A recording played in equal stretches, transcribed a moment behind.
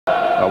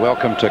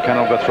Welcome to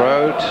Kenilworth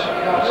Road.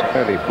 It's a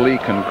fairly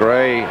bleak and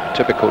grey,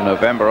 typical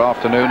November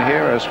afternoon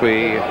here as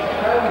we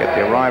get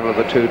the arrival of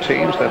the two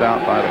teams led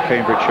out by the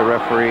Cambridgeshire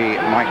referee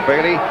Mike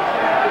Bailey.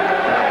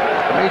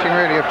 The meeting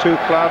really of two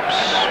clubs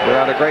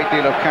without a great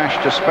deal of cash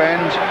to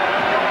spend.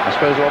 I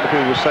suppose a lot of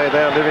people will say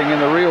they're living in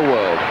the real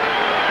world.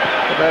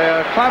 But they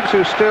are clubs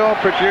who still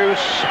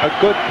produce a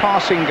good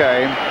passing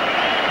game,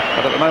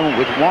 but at the moment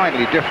with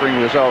widely differing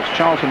results.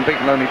 Charlton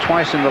beaten only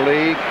twice in the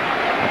league,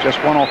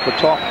 just one off the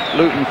top.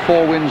 Luton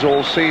 4 wins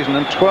all season,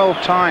 and 12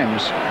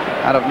 times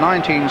out of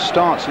 19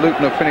 starts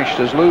Luton have finished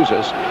as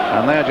losers,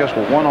 and they're just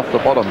one off the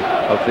bottom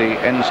of the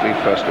Ensley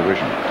First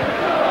Division.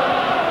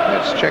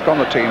 Let's check on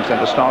the teams then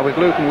to start with.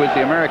 Luton with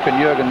the American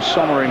Jurgen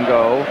Sommer in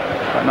goal.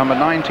 At number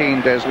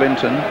 19, Des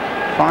Linton.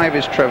 5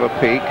 is Trevor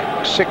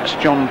Peake. 6,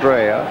 John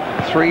Dreyer.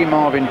 3,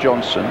 Marvin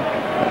Johnson.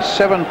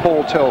 7,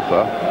 Paul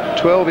Telfer.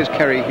 12 is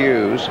Kerry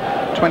Hughes.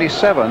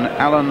 27,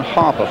 Alan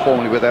Harper,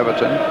 formerly with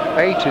Everton.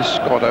 8 is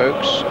Scott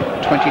Oakes.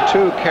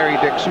 22, Kerry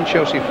Dixon.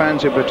 Chelsea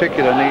fans in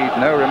particular need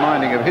no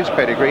reminding of his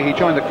pedigree. He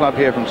joined the club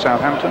here from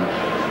Southampton.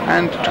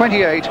 And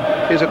 28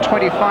 is a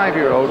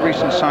 25-year-old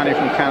recent signing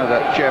from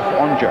Canada, Geoff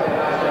Aunger.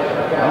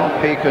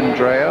 Well, Peake and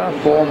Dreyer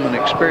form an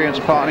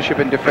experienced partnership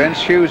in defence.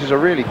 Hughes is a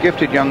really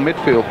gifted young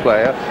midfield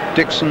player.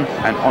 Dixon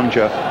and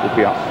Aunger will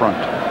be up front.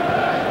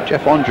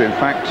 Geoff Aunger, in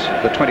fact,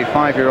 the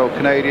 25-year-old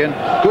Canadian,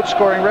 good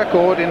scoring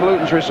record in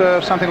Luton's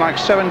reserve, something like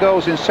 7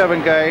 goals in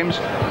 7 games,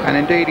 and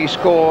indeed he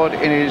scored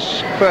in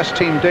his first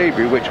team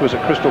debut, which was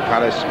at Crystal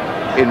Palace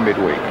in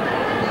midweek.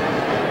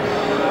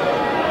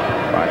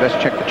 Right, let's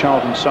check the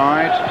Charlton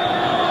side.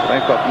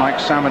 They've got Mike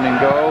Salmon in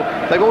goal.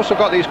 They've also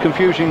got these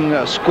confusing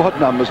squad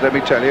numbers, let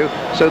me tell you.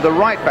 So the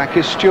right back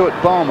is Stuart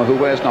Balmer, who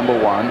wears number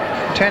 1.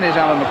 10 is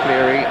Alan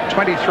McCleary.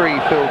 23,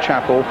 Phil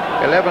Chappell.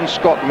 11,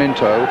 Scott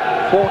Minto.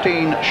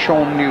 14,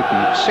 Sean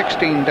Newton.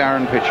 16,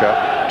 Darren Pitcher.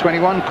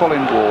 21,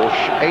 Colin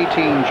Walsh.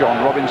 18,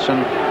 John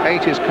Robinson.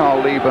 8 is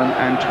Carl Lieben.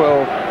 And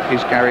 12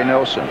 is Gary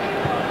Nelson.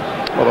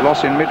 Well, the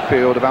loss in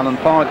midfield of Alan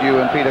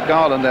Pardew and Peter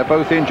Garland, they're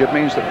both injured,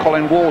 means that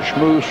Colin Walsh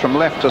moves from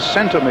left to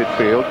centre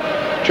midfield.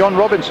 John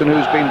Robinson,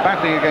 who's been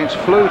battling against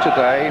flu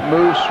today,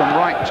 moves from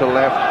right to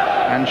left,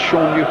 and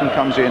Sean Newton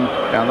comes in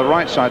down the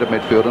right side of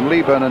midfield, and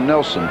Lieben and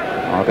Nelson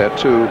are their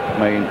 2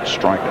 main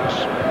strikers.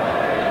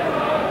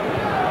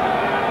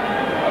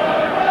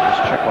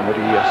 Let's check on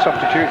the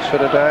substitutes for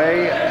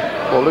today.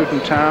 For Luton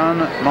Town,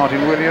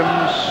 Martin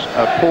Williams,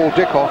 Paul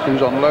Dickoff,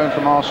 who's on loan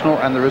from Arsenal,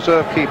 and the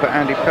reserve keeper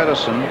Andy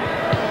Pedersen.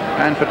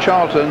 And for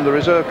Charlton, the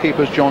reserve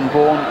keepers John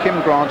Vaughan, Kim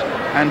Grant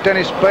and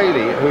Dennis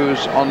Bailey,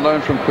 who's on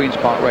loan from Queen's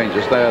Park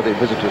Rangers. They are the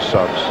visitors'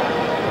 subs.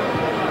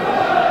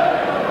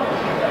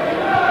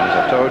 As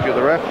I told you,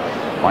 the ref,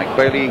 Mike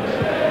Bailey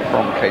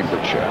from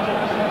Cambridgeshire.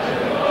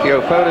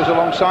 Theo Fowler is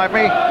alongside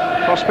me.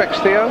 Prospects,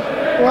 Theo?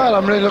 Well,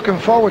 I'm really looking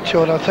forward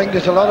to it. I think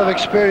there's a lot of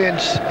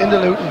experience in the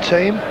Luton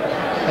team.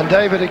 And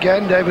David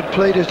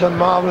Pleat has done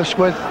marvellous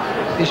with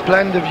his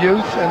blend of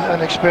youth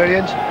and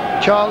experience.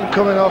 Charlton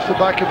coming off the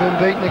back of being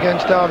beaten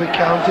against Derby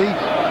County.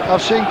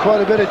 I've seen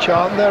quite a bit of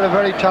Charlton. They're a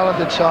very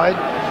talented side,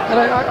 and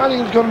I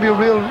think it's going to be a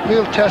real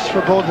test for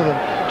both of them.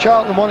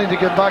 Charlton wanting to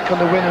get back on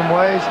the winning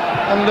ways,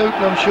 and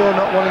Luton, I'm sure,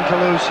 not wanting to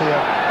lose here.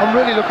 I'm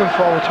really looking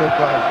forward to it,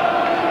 Brian.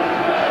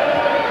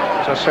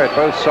 As I said,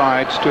 both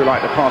sides do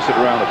like to pass it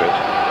around a bit.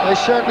 They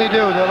certainly do.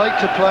 They like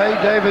to play.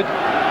 David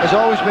has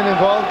always been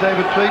involved,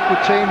 David Pleat,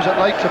 with teams that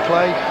like to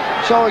play.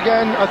 So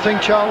again, I think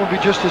Charlton will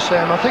be just the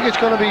same. I think it's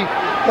going to be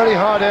very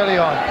hard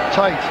early on,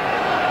 tight.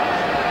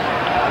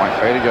 Mike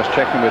Bailey just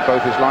checking with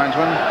both his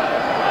linesmen,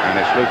 and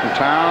it's Luton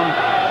Town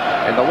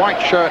in the white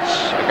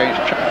shirts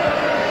against Charlton.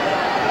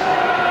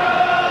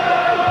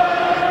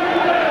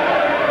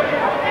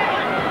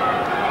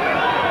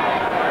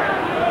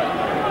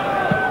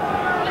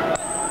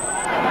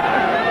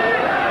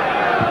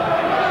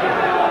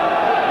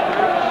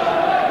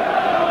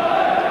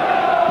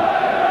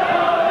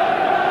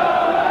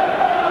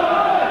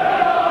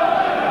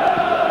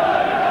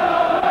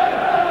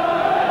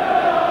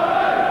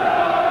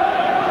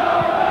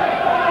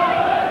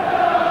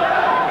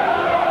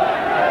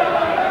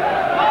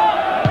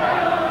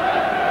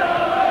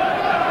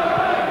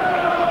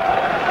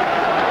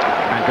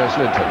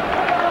 Linton.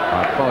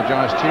 I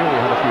apologise to you, we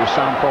had a few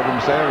sound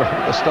problems there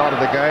at the start of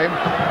the game.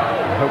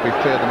 I hope we've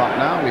cleared them up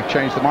now. We've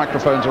changed the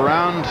microphones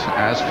around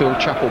as Phil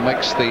Chappell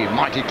makes the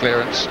mighty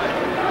clearance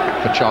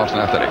for Charlton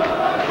Athletic.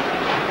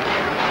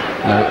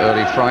 No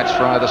early frights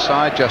for either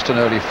side, just an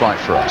early fright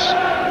for us.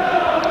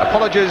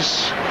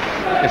 Apologies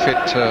if it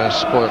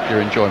spoilt your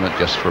enjoyment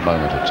just for a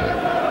moment or two.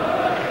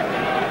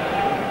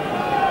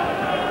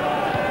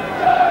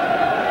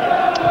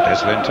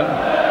 Des Linton,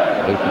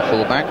 Luton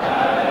fullback.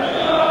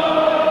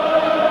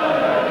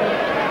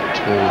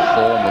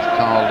 Form of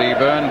Carl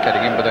Lieben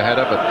getting in with a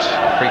header, but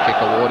a free kick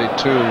awarded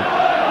to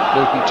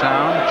Luton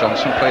Town.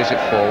 Johnson plays it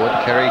forward.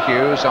 Kerry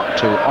Hughes up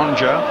to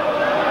Aunger.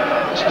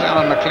 This is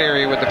Alan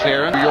McCleary with the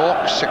clearance. New York,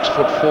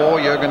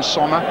 6'4", Jurgen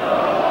Sommer.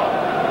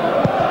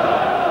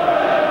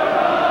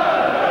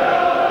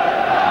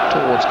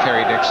 Towards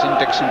Kerry Dixon.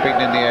 Dixon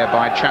beaten in the air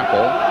by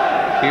Chappell.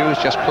 Hughes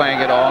just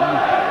playing it on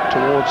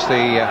towards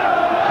the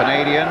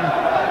Canadian.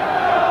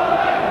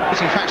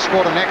 He's in fact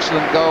scored an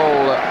excellent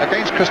goal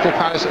against Crystal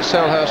Palace at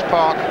Selhurst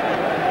Park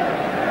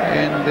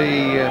in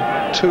the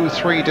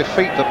 2-3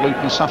 defeat that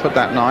Luton suffered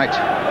that night.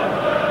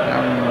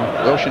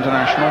 Welsh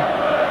international.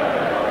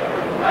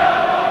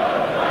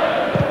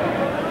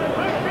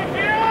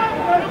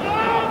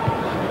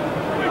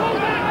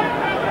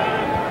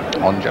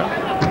 Aunger.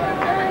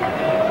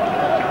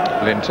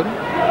 Linton.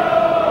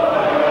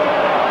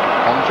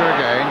 Aunger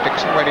again.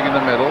 Dixon waiting in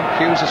the middle.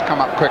 Hughes has come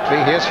up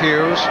quickly. Here's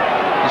Hughes.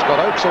 He's got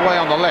Oakes away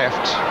on the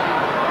left.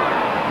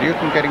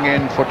 Newton getting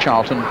in for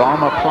Charlton.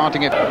 Balmer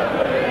planting it.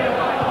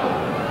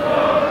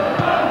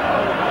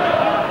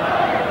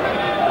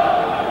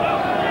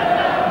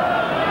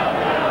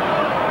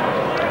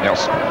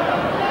 Nelson.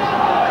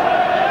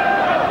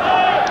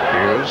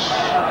 Hughes.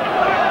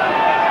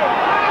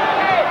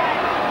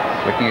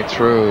 Flicking it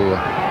through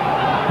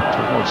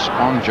towards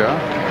Aunger.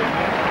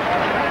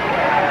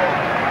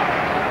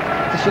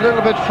 It's a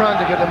little bit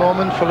frantic at the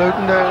moment for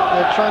Luton.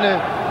 They're trying to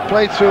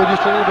play through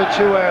just a little bit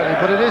too early,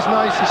 but it is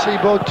nice to see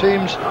both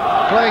teams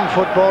playing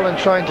football and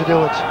trying to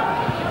do it.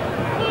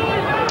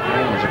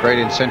 There's a great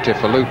incentive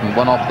for Luton.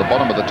 One off the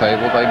bottom of the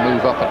table, they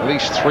move up at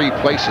least 3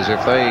 places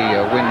if they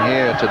win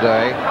here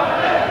today.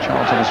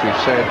 Charlton, as we've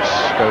said,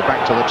 go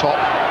back to the top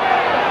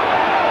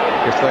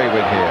if they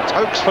win here. It's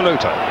Oakes for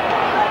Luton.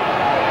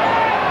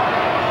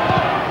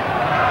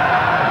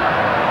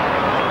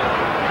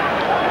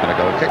 Gonna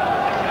go kick.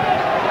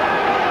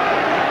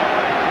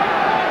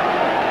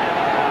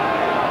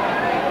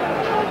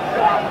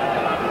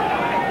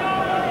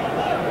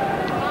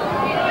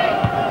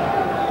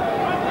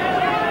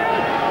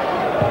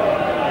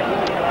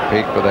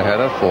 Peak with a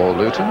header for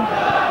Luton.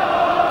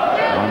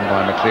 Won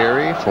by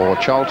McCleary for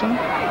Charlton.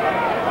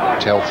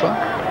 Telfer.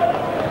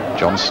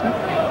 Johnson.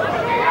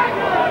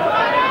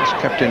 It's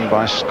kept in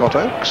by Scott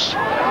Oakes.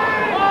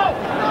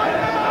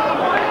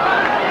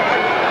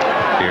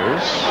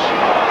 Hughes.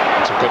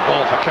 It's a good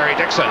ball for Kerry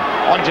Dixon.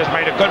 Onger's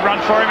made a good run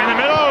for him in the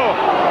middle.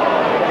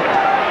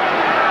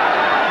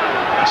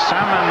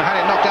 Salmon had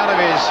it knocked out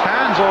of his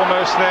hands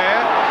almost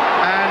there.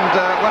 And,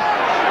 well,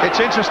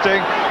 it's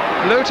interesting.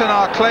 Luton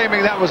are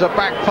claiming that was a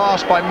back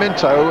pass by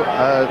Minto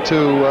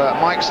to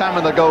Mike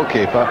Salmon, the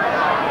goalkeeper.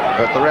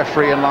 But the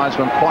referee and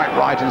linesman quite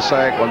right in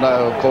saying, well,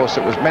 no, of course,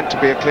 it was meant to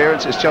be a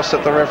clearance. It's just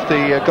that the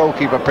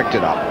goalkeeper picked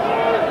it up.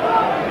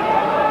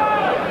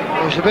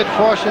 It was a bit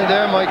fortunate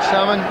there, Mike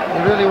Salmon.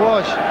 It really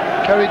was.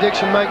 Kerry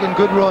Dixon making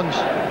good runs.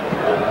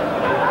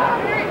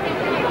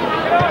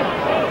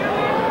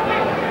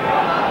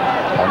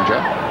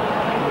 Aunger.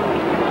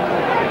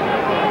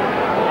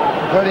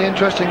 Very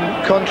interesting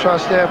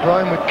contrast there,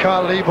 Brian, with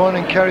Carl Leaburn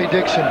and Kerry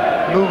Dixon.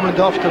 Movement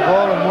off the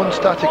ball and one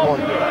static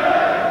one.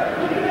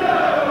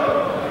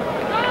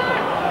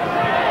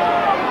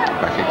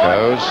 Back it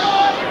goes.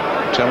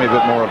 Tell me a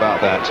bit more about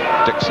that,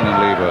 Dixon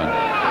and Leaburn.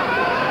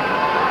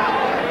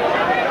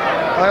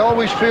 I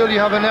always feel you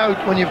have an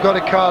out when you've got a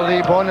Carl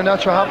Leaburn, and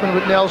that's what happened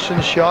with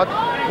Nelson's shot.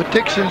 But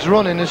Dixon's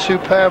running is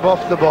superb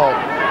off the ball.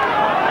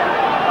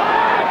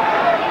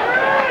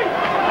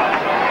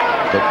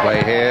 Good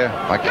play here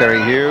by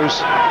Kerry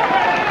Hughes.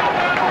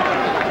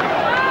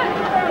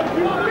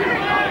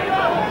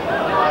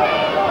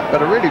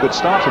 But a really good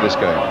start to this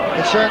game.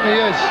 It certainly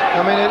is.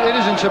 I mean, it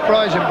isn't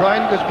surprising,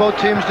 Brian, because both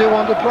teams do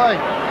want to play.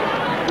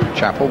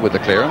 Chappell with the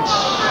clearance.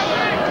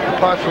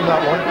 Apart from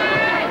that one.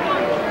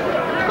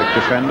 Big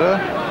defender.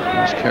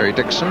 There's Kerry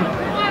Dixon.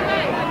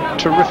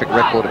 Terrific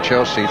record at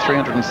Chelsea.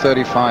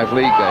 335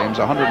 league games,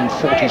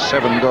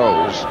 147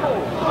 goals.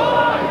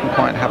 Didn't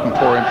quite happen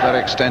for him to that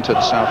extent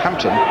at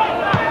Southampton.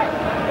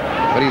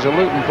 But he's a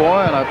Luton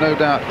boy, and I've no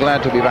doubt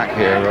glad to be back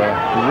here.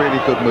 A really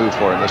good move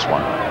for him, this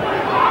one.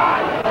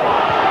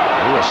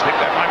 Ooh, a slip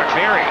there by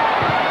McCleary.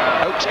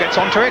 Oakes gets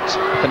onto it.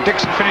 Can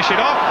Dixon finish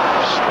it off?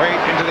 Straight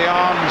into the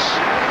arms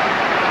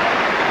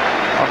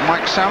of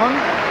Mike Salmon.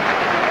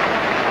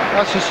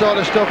 That's the sort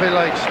of stuff he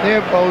likes.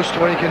 Near post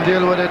where he can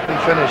deal with it and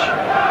finish.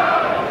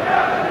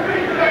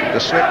 The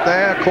slip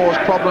there caused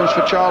problems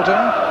for Charlton.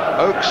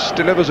 Oakes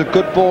delivers a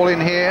good ball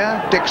in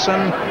here.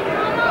 Dixon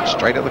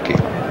straight at the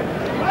keeper.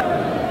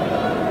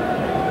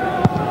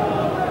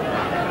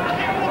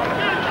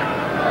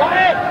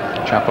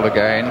 Chappell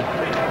again.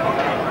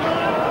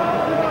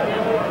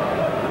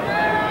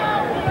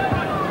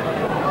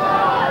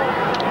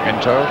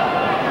 Minto.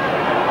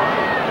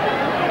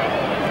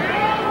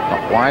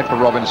 Not wide for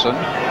Robinson.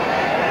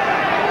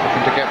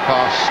 Looking to get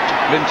past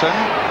Linton.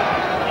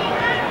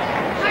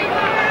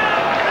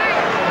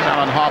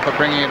 Alan Harper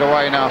bringing it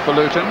away now for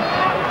Luton.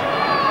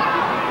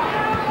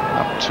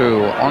 Up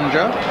to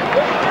Aunger.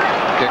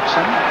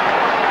 Dixon.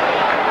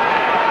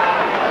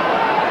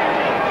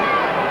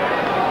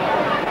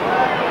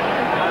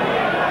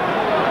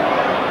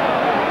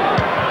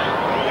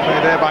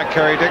 There by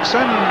Kerry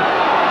Dixon.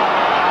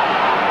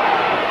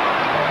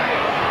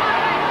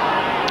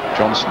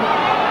 Johnson.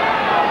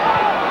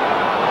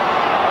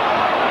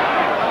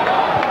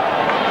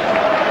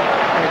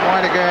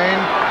 Wide again.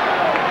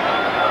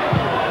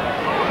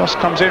 Cross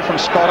comes in from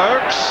Scott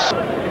Oakes.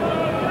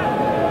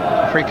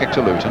 Free kick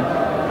to Luton.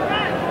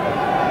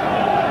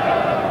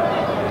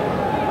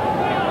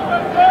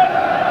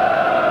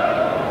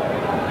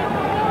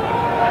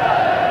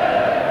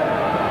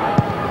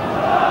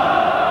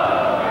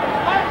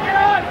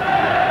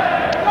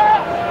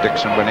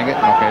 Dixon winning it,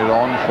 knocking it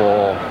on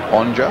for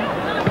Aunger.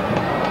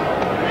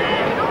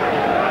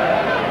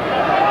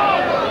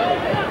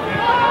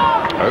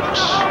 Oakes,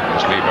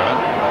 it's Lieberman.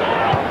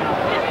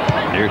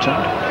 Newton,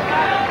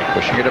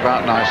 pushing it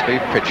about nicely.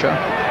 Pitcher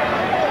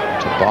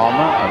to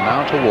Balmer and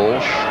now to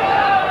Walsh.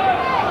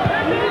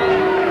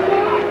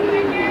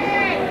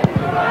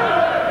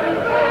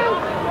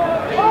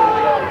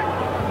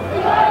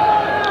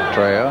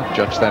 Dreyer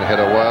judged that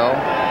header well.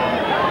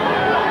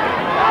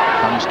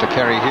 Comes to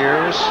Kerry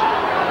Hughes.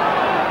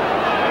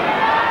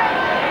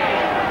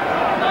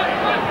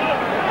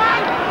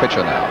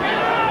 Pitcher now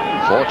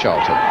for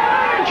Charlton.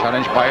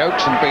 Challenged by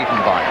Oakes and beaten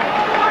by him.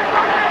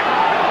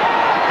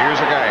 Hughes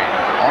again.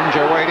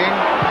 Aunger waiting.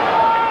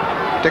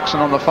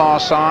 Dixon on the far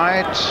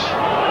side.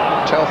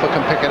 Telfer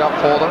can pick it up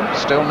for them.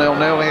 Still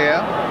 0-0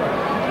 here.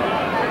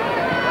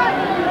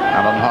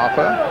 Alan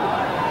Harper.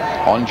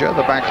 Aunger,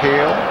 the back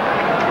heel.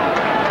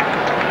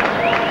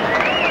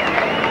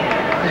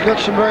 He's got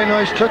some very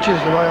nice touches,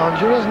 the way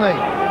Aunger, hasn't he?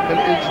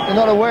 He's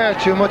not aware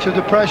too much of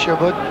the pressure,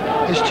 but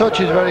his touch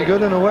is very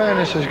good and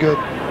awareness is good.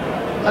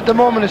 At the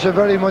moment, it's a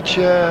very much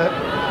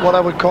what I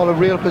would call a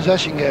real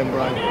possession game,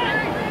 Brian.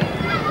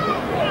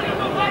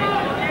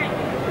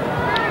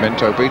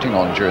 Minto beating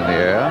Aunger in the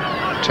air.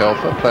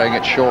 Telfer playing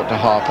it short to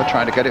Harper,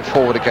 trying to get it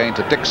forward again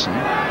to Dixon.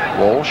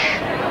 Walsh.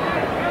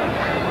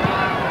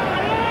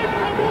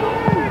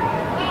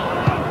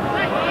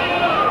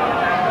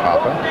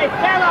 Harper.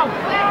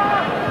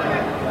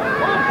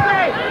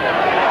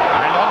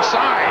 And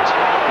onside.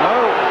 No.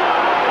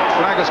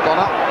 Flag has gone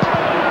up.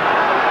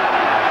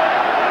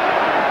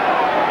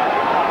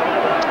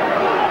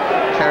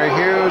 Kerry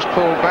Hughes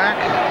pulled back.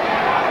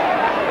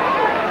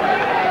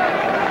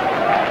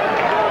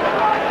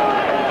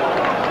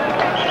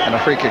 And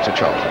a free kick to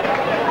Charlton.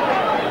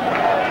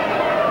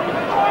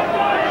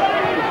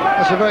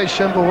 That's a very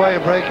simple way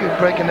of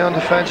breaking down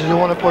defences. You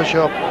want to push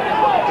up,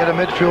 get a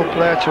midfield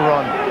player to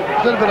run.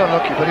 A little bit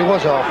unlucky, but he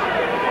was off.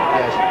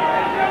 Yes.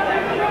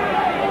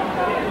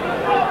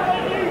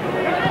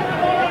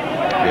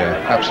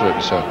 Yeah,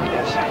 absolutely certain.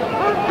 Yes.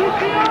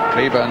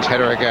 Cleburne's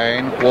header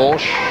again.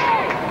 Walsh.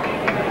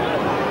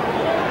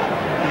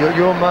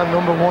 Your man,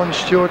 number 1,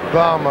 Stuart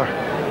Balmer,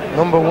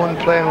 number 1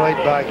 playing right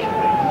back.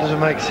 It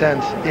doesn't make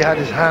sense. He had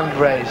his hand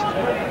raised.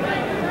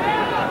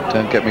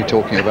 Don't get me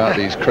talking about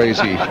these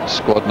crazy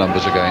squad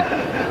numbers again.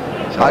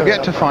 I've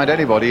yet to find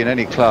anybody in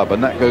any club,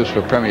 and that goes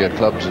for Premier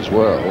clubs as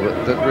well,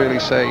 that really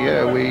say,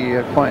 yeah,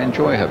 we quite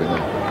enjoy having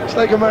them. It's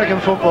like American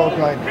football,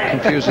 Brian.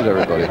 Confuses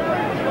everybody.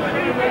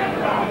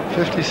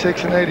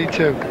 56 and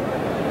 82.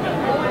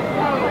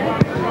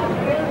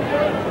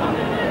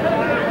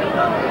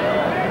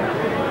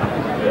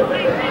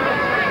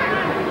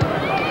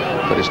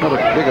 But it's not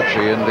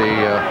obligatory in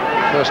the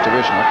first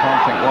division. I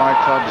can't think why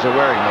clubs are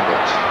wearing them,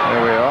 but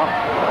there we are.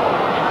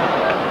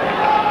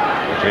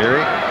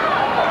 Cleary.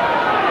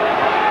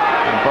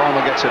 And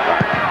Balmer gets it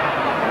back.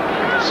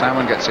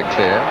 Salmon gets it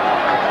clear.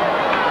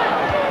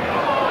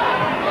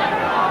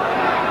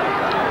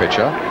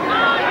 Pitcher.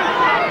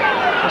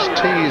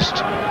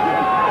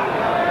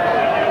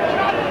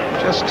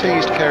 Just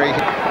teased Kerry.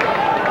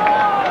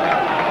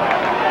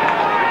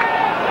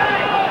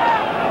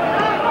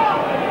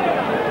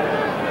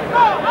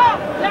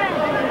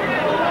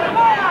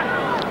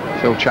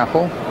 Phil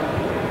Chappell.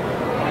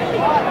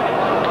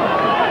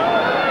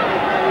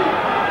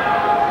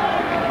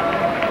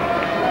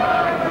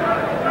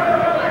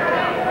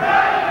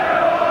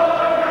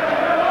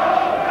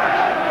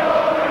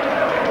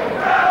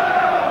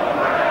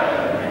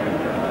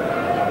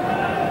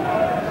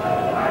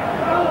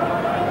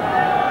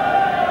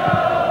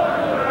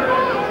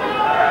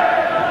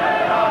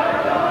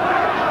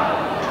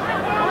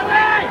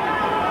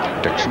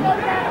 Dixon.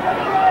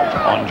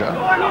 Aunger.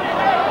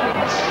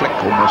 Flick,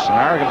 almost an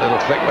arrogant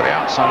little flick with the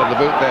outside of the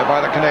boot there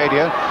by the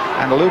Canadian,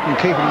 and Luton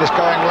keeping this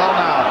going well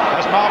now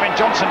as Marvin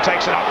Johnson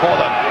takes it up for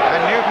them, and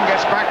Newton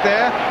gets back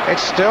there.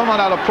 It's still not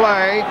out of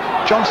play.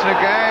 Johnson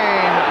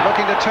again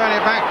looking to turn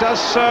it back,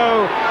 does so,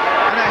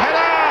 and a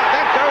header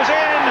that goes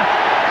in,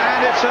 and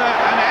it's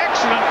an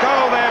excellent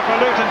goal there for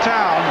Luton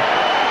Town.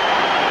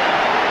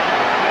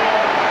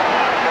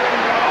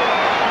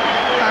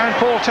 And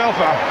Paul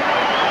Telfer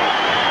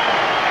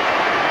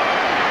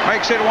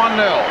makes it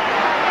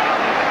 1-0.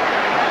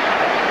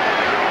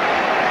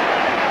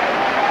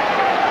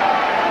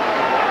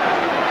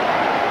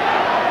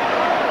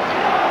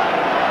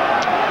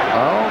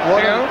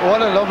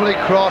 What a lovely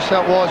cross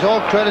that was. All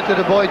credit to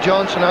the boy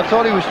Johnson. I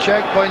thought he was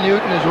checked by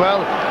Newton as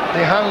well.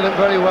 They handled it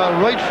very well.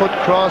 Right foot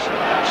cross,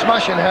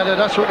 smashing header.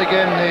 That's what the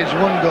game needs.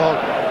 1 goal.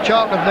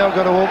 Charlton have now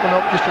got to open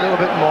up just a little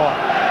bit more.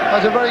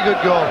 That's a very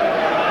good goal.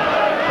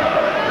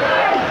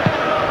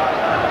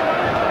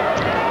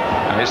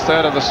 And his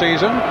 3rd of the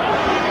season.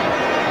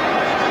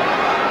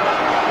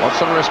 What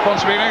sort of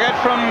response are we going to get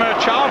from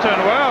Charlton?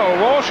 Well,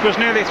 Walsh was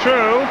nearly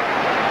through.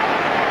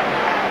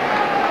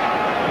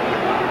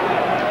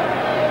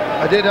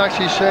 I did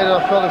actually say that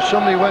I felt if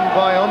somebody went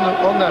by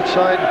on that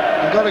side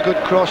and got a good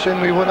cross in,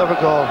 we would have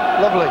a goal.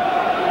 Lovely.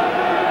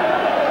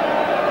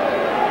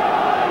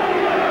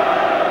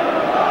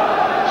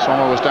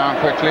 Sommer was down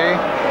quickly.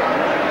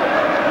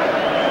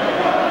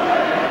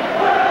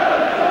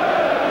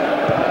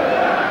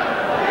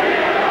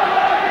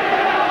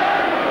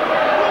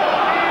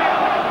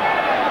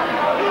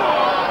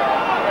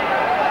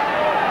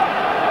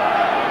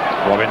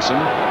 Robinson.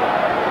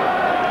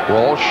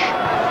 Walsh.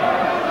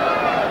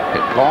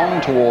 Hit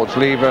long towards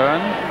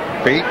Leeburn.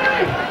 Peak.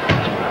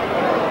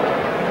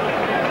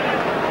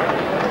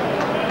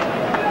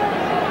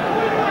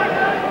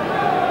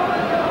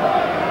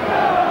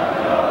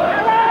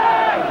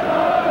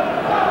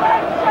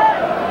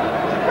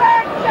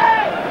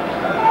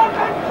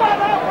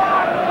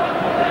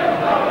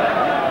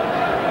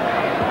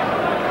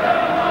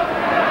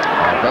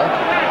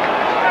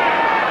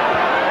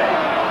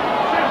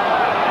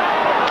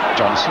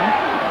 Johnson.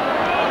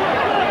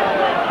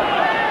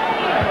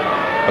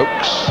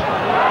 Oakes.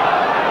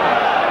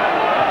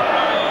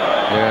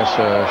 Yes,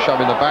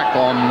 shoving the back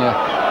on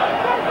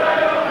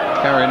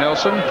Gary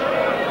Nelson.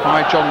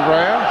 By John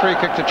Graham. Free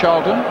kick to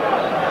Charlton.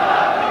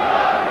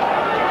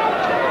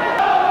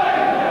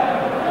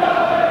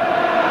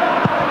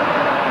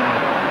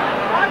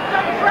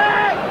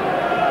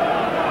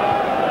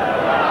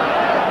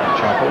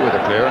 Chapel with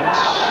a clearance.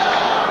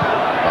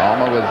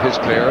 Palmer with his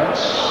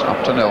clearance.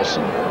 Up to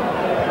Nelson.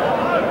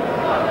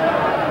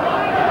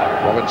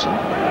 Robinson,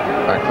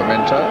 back for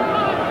Minto.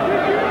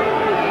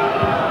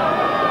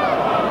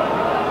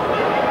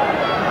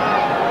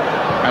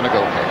 And a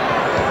goal kick.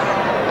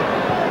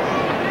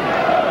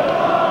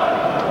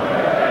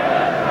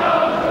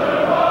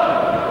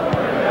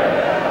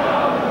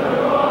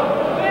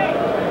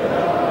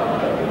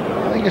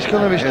 I think it's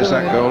going to be Here's still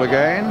that goal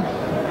again.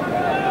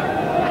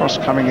 Cross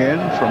coming in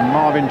from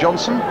Marvin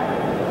Johnson.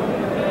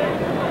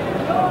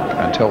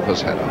 And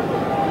Telfer's header.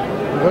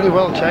 Very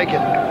well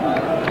taken.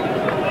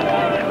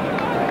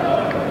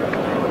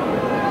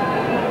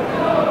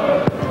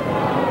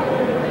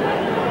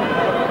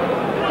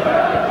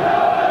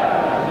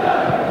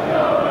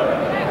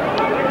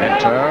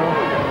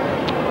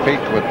 Peak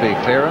with the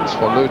clearance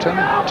for Luton.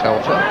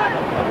 Telfer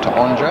up to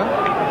Aunger.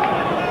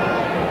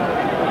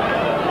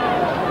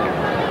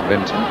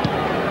 Linton.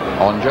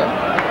 Aunger.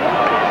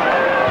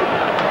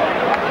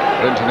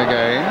 Linton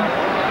again.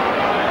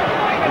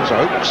 Here's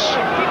Oakes.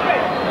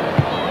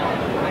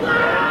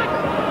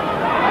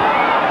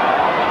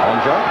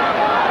 Aunger.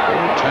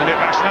 Turned it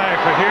last night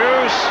for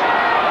Hughes.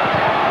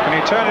 And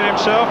he turned it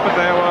himself, but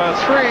there were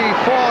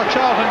 3-4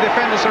 Charlton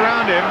defenders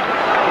around him.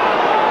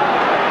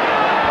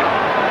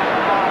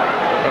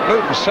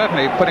 Luton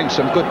certainly putting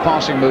some good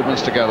passing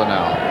movements together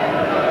now.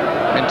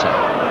 Minto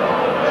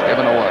is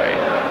given away.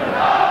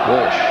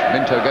 Walsh.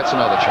 Minto gets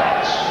another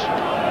chance.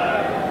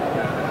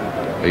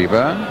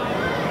 Leeburn.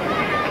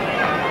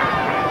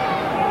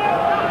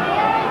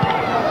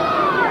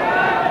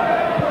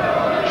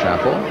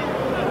 Chapel.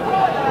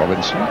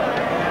 Robinson.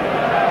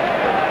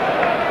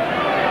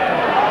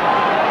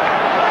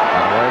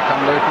 And away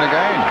come Luton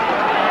again.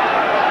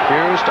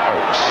 Hughes to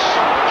Oakes.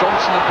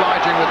 Johnson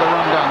obliging with the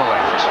run down the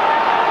left.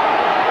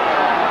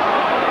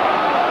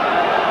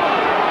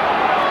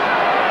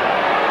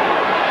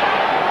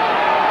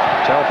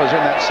 Telfer's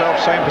in that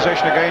same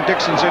position again.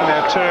 Dixon's in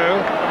there too,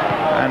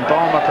 and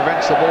Balmer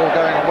prevents the ball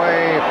going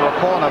away for a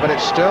corner, but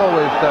it's still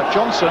with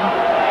Johnson.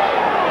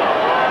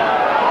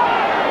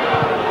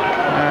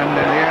 And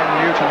in the end,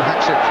 Newton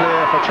hacks it clear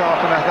for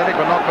Charlton Athletic,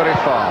 but not very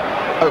far.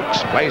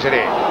 Oakes plays it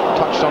in,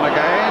 touched on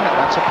again.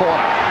 That's a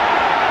corner.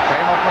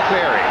 Came off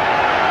McCleary.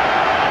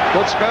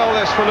 Good spell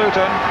this for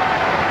Luton.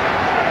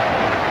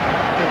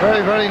 They're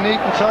very, very neat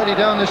and tidy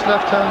down this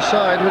left-hand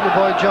side with the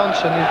boy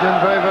Johnson. He's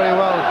doing very, very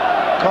well.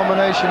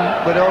 Combination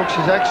with Oakes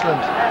is excellent,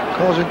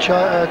 causing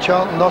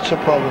Charlton lots of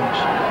problems.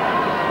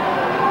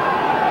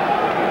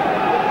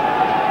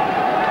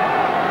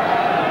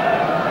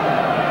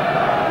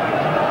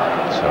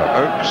 So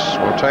Oakes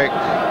will take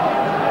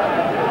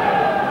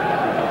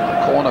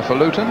the corner for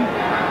Luton.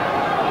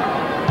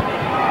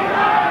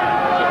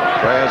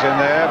 Freya's in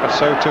there, but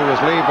so too is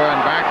Leeburn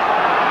back.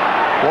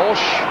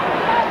 Walsh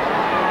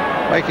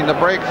making the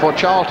break for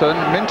Charlton.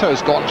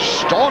 Minto's gone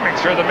storming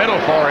through the middle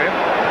for him.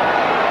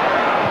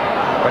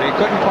 But he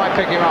couldn't quite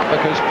pick him up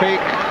because Peak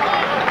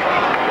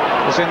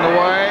was in the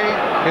way.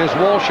 Here's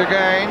Walsh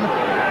again.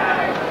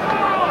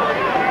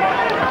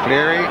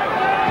 Cleary.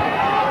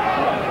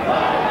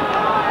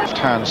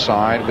 Left-hand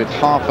side with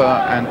Harper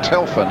and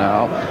Telfer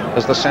now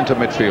as the centre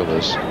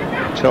midfielders.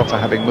 Telfer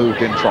having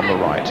moved in from the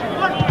right.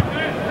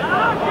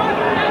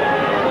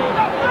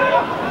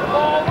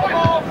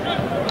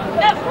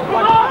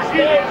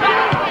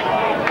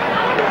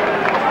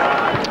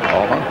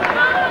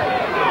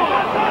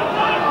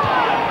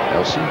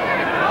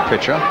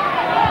 Pitcher.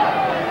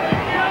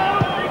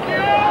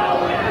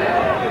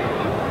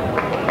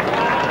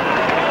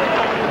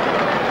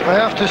 I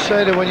have to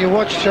say that when you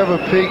watch Trevor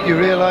Peake, you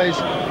realise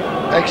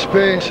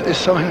experience is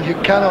something you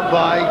cannot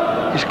buy.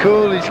 He's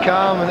cool, he's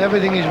calm, and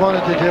everything he's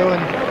wanted to do,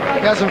 and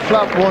he hasn't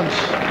flapped once.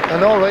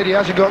 And all right, he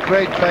hasn't got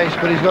great pace,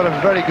 but he's got a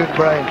very good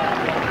brain.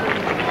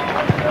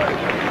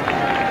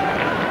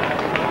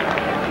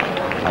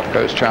 Up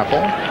goes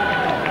Chappell.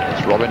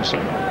 It's Robinson.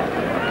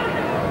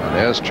 And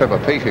there's Trevor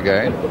Peake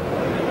again.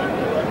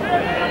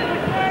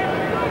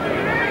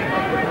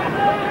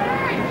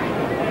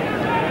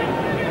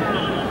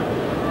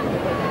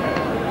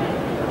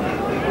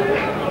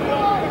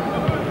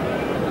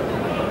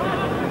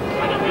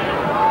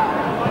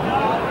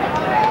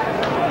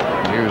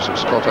 Of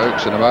Scott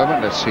Oakes in a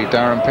moment. Let's see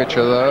Darren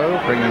Pitcher though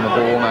bringing the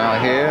ball now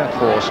here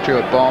for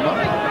Stuart Barmer.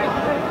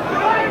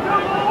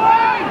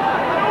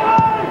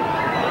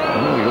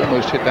 Oh, he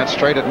almost hit that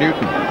straight at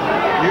Newton.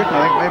 Newton,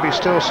 I think, maybe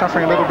still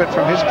suffering a little bit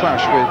from his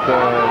clash with the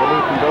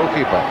Luton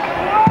goalkeeper.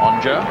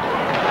 Aunger.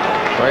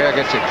 Freya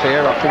gets it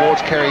clear up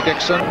towards Kerry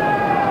Dixon.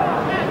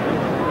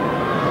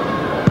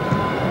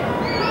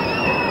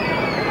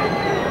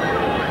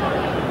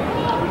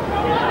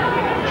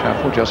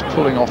 Just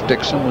pulling off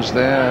Dixon, was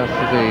there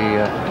for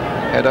the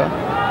header.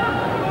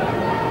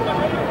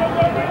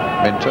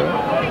 Minto.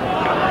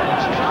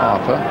 This is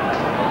Harper.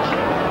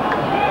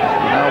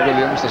 Now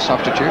Williams, the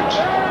substitute.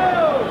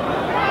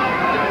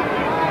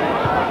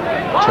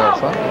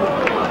 Telfer.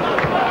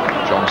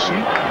 Johnson.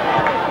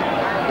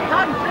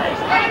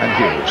 And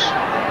Hughes.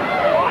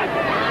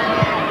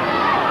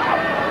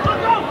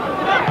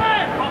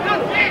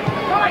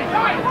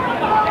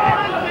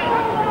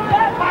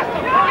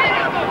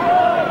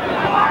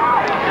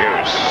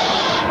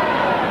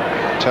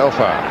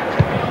 Telfer.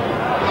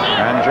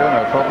 Anger,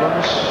 no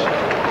problems.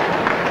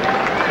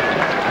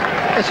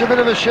 It's a bit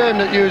of a shame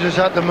that Hughes has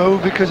had to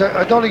move, because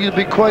I don't think he'd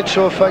be quite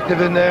so effective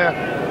in there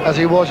as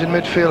he was in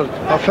midfield.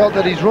 I felt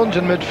that his runs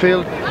in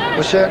midfield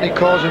were certainly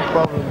causing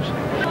problems.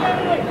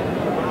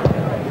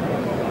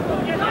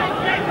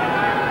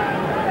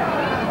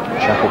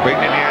 Chappell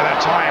beaten in the air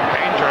that time.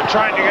 Ainger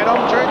trying to get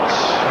onto it.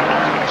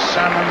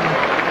 Salmon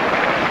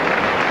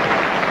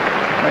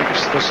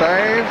makes the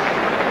save.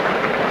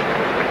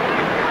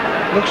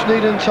 Looks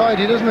neat and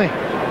tidy, doesn't he?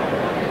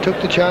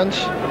 Took the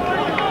chance.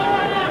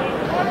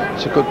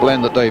 It's a good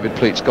blend that David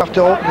Pleat's got. Have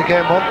to open the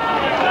game up.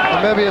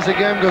 And maybe as the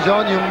game goes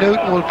on, young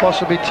Newton will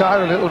possibly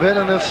tire a little bit,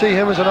 and they'll see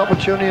him as an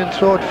opportunity and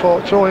throw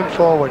him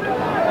forward.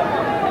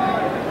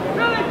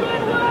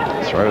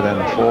 Throw then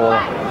for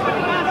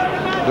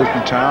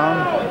Luton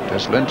Town.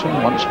 There's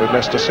Linton, once with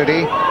Leicester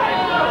City.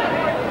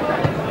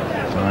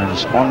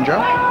 Finds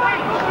Aunger.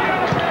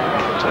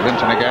 To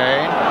Linton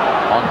again.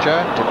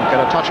 Aunger didn't get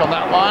a touch on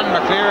that one.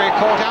 McCleary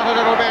caught out a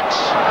little bit,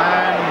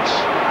 and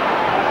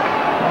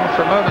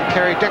for a moment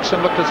Kerry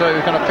Dixon looked as though he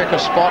was going to pick a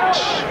spot,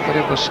 but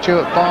it was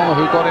Stuart Barmer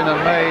who got in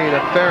and made a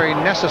very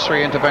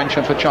necessary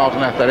intervention for Charlton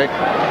Athletic.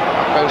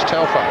 Up goes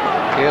Telfer.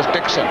 Here's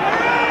Dixon.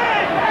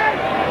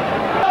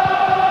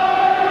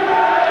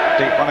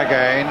 Deep one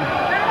again.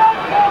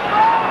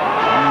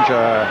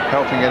 Aunger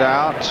helping it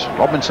out.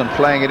 Robinson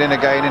playing it in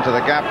again into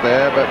the gap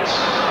there, but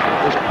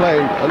it was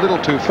played a little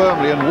too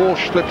firmly, and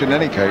Walsh slipped in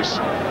any case.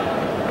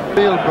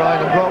 Field,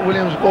 Brian, and brought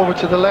Williams over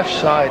to the left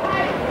side.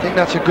 I think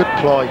that's a good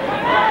ploy.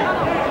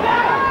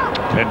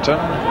 Linton,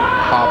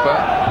 Harper,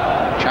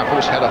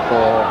 Chappell's header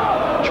for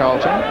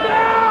Charlton.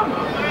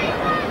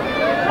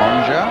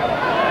 Aunger,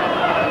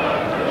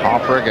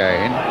 Harper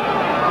again.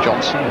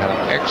 Johnson had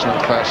an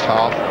excellent first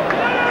half.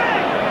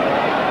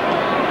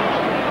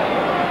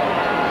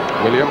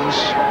 Williams,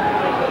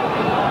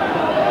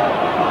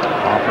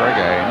 Harper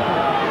again.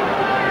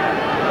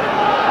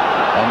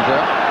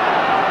 Aunger.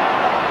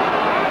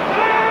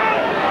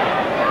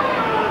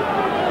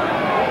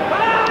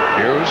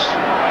 Hughes.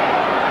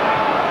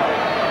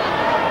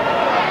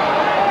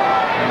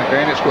 And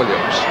again it's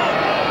Williams.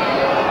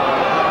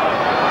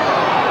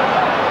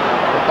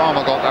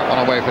 Obama got that one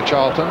away for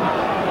Charlton.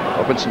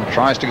 Robinson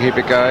tries to keep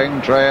it going.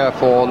 Dreyer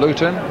for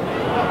Luton.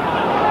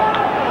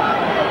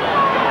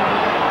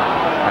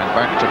 And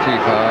back to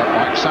keeper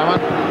Mike Salmon.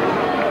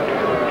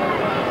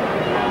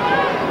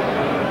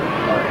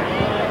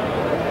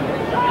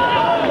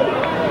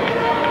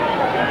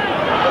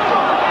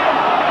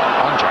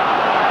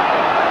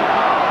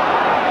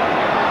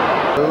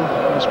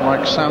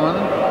 Mike Salmon.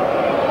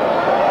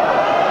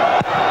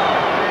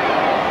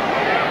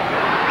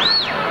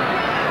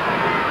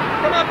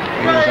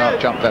 He was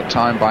out-jumped that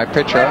time by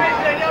Pitcher.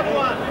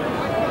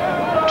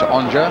 To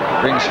Aunger.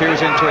 Brings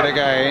Hughes into it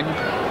again.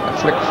 A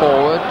flick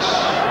forwards.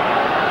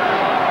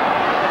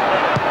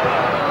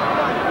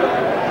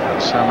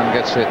 And Salmon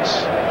gets it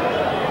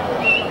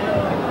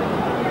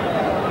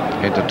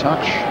into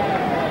touch.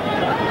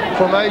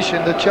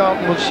 Formation that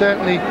Charlton will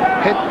certainly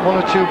hit one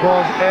or two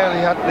balls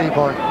early at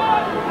Leabourn.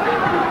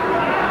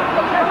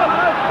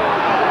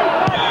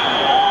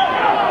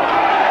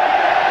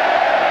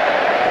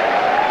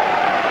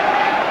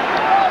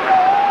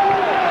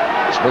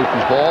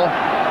 Luton's ball.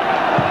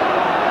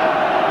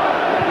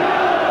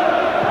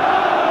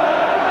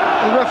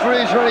 The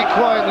referee's very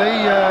quietly,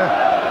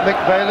 Mick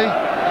Bailey.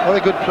 What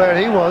a good player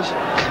he was.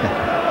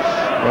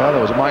 Well,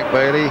 there was Mike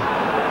Bailey,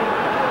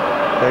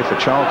 played for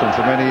Charlton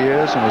for many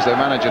years and was their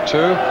manager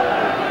too.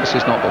 This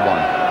is not the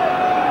one.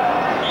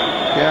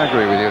 Yeah, I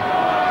agree with you.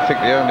 I think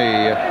the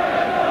only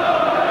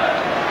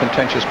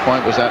contentious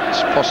point was that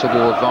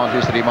possible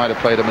advantage that he might have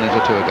played a minute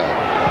or two ago.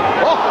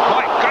 Oh,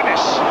 my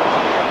goodness!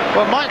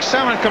 Well, Mike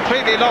Salmon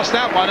completely lost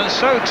that one, and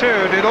so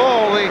too did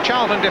all the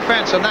Charlton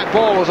defence, and that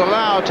ball was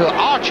allowed to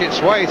arch its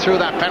way through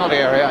that penalty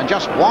area and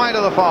just wide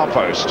of the far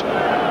post.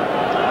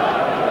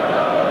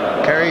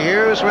 Kerry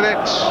Hughes with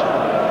it.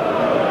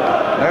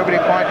 Nobody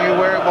quite knew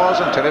where it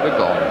was until it had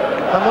gone.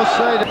 I must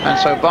say that. And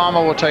so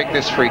Barmer will take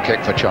this free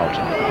kick for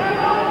Charlton.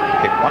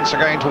 Hit once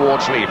again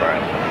towards Lever.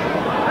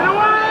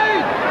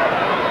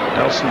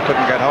 Nelson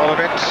couldn't get hold of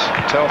it.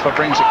 Telfer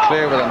brings it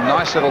clear with a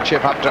nice little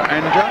chip up to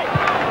Aunger.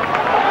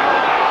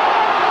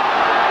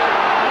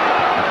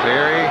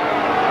 McCleary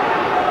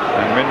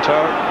and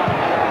Minto.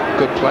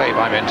 Good play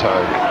by Minto.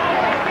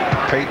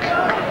 Peak.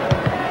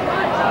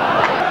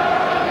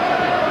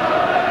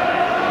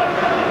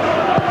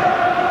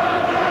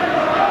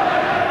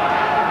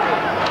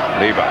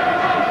 Lever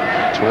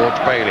towards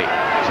Bailey.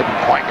 Couldn't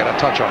quite get a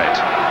touch on it.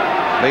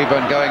 Lever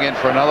going in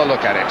for another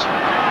look at it.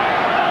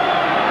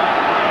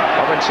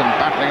 Robinson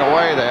battling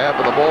away there,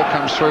 but the ball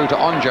comes through to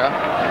Aunger.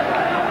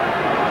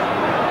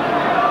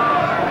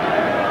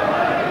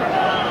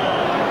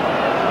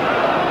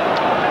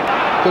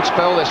 Good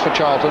spell this for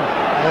Charlton.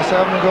 Let's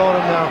have him go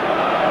on him now.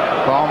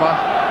 Palmer.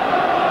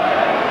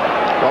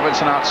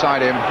 Robinson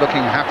outside him,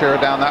 looking happier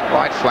down that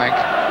right flank.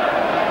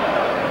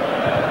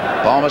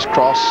 Palmer's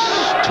cross,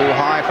 too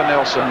high for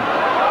Nelson.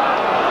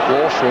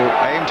 Walsh will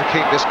aim to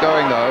keep this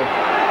going though.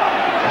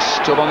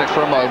 Just stood on it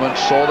for a moment,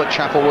 saw that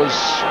Chappell was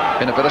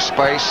in a bit of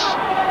space.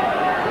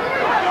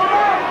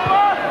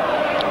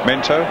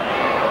 Minto.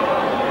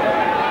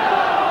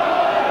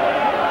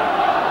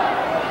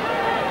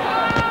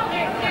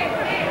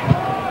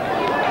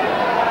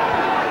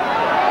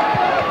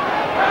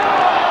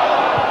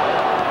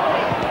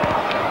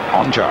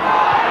 Aunger.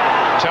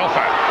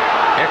 Telfer.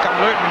 Here come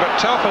Luton, but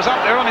Telfer's up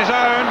there on his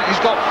own.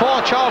 He's got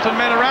 4 Charlton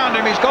men around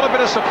him. He's got a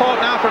bit of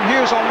support now from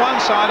Hughes on one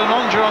side and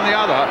Aunger on the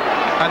other.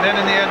 And then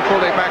in the end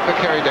pulled it back for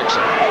Kerry Dixon.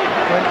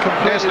 Went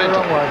completely the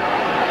wrong way.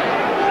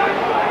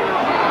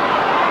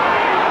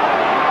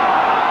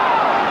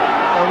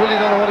 I really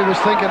don't know what he was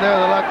thinking there,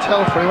 the lad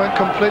Telfer. He went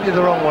completely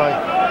the wrong way.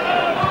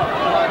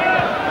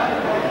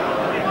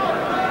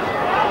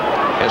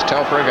 Here's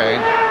Telfer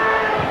again.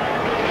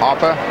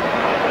 Harper.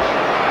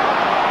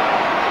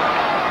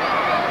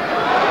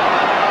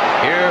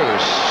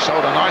 Hughes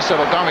sold a nice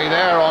little dummy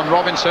there on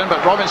Robinson,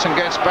 but Robinson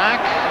gets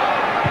back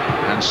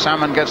and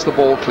Salmon gets the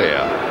ball clear.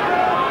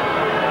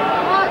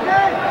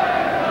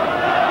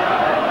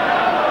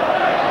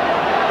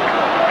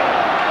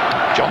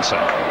 Johnson.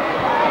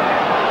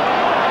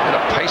 Bit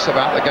of pace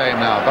about the game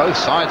now. Both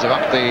sides have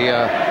upped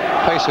the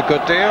pace a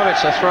good deal.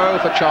 It's a throw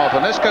for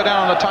Charlton. Let's go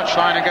down on the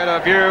touchline and get a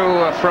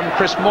view from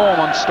Chris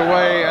Mormont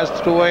as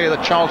to the way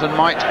that Charlton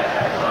might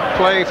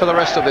play for the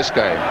rest of this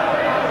game.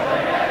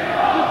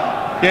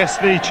 Yes,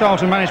 the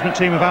Charlton management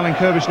team of Alan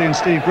Kirbishley and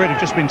Steve Britt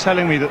have just been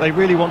telling me that they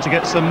really want to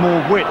get some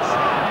more width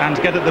and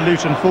get at the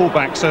Luton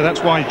fullback, so that's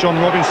why John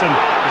Robinson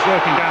is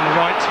working down the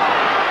right.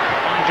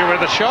 Aunger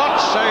with the shot,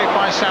 saved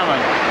by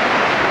Salmon.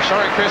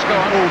 Sorry, Chris, go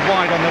on. All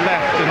wide on the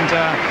left, and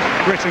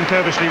Britt and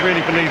Kirbishley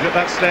really believe that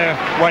that's their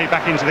way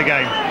back into the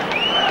game.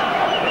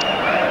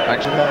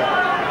 Thanks.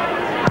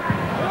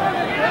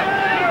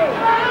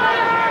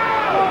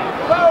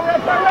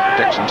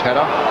 Dixon's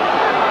header.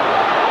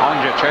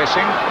 Aunger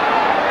chasing.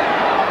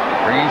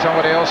 Bringing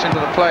somebody else into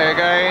the play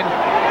again.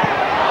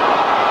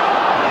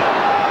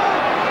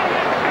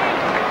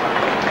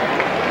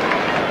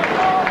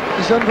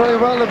 He's done very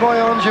well, the boy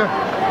Aunger.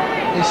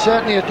 He's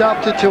certainly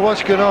adapted to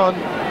what's going on.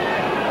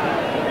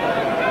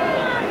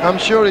 I'm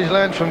sure he's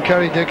learned from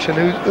Kerry Dixon,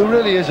 who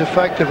really is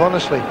effective,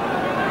 honestly.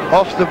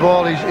 Off the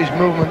ball, his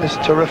movement is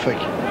terrific.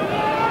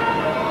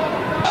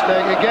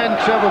 Again,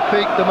 Trevor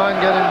Peak, the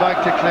man getting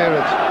back to clear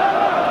it.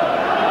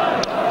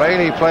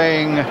 Bailey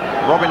playing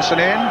Robinson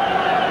in.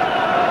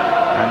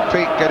 And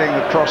Peak getting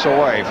the cross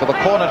away for the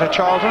corner to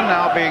Charlton,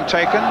 now being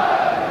taken.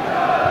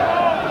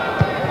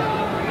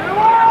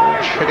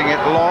 Hitting it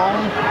long.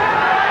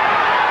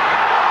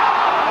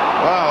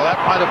 Well,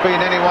 that might have been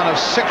any one of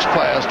 6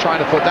 players trying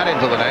to put that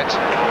into the net.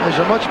 It was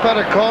a much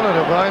better corner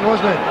to Brian,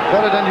 wasn't it?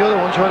 Better than the other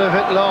ones would have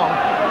hit long.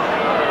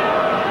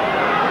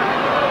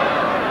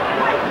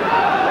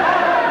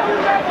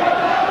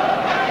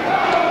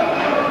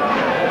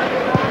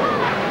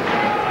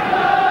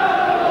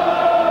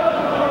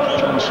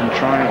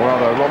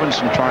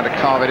 Robinson trying to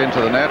carve it into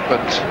the net,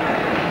 but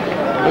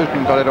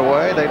Luton got it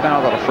away. They've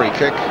now got a free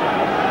kick.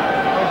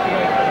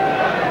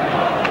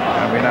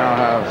 And we now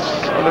have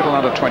a little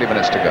under 20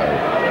 minutes to go.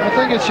 I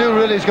think it's who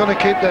really is going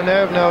to keep their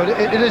nerve now.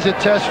 It is a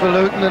test for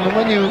Luton, and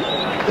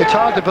it's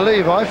hard to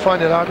believe, I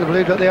find it hard to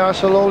believe that they are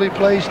so lowly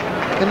placed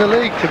in the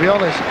league, to be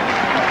honest.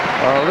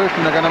 Well,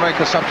 Luton are going to make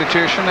a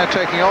substitution. They're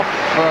taking off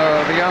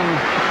the young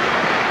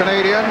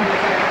Canadian,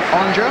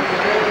 Aunger,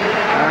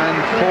 and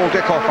Paul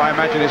Dickoff, I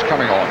imagine, is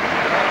coming on.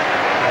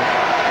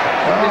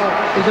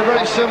 He's a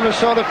very similar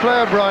sort of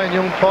player, Brian,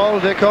 young Paul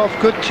Dickoff.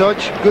 Good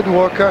touch, good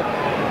worker.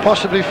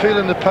 Possibly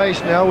feeling the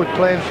pace now with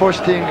playing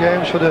first team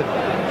games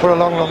for a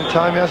long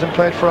time. He hasn't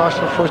played for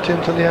Arsenal first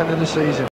team till the end of the season.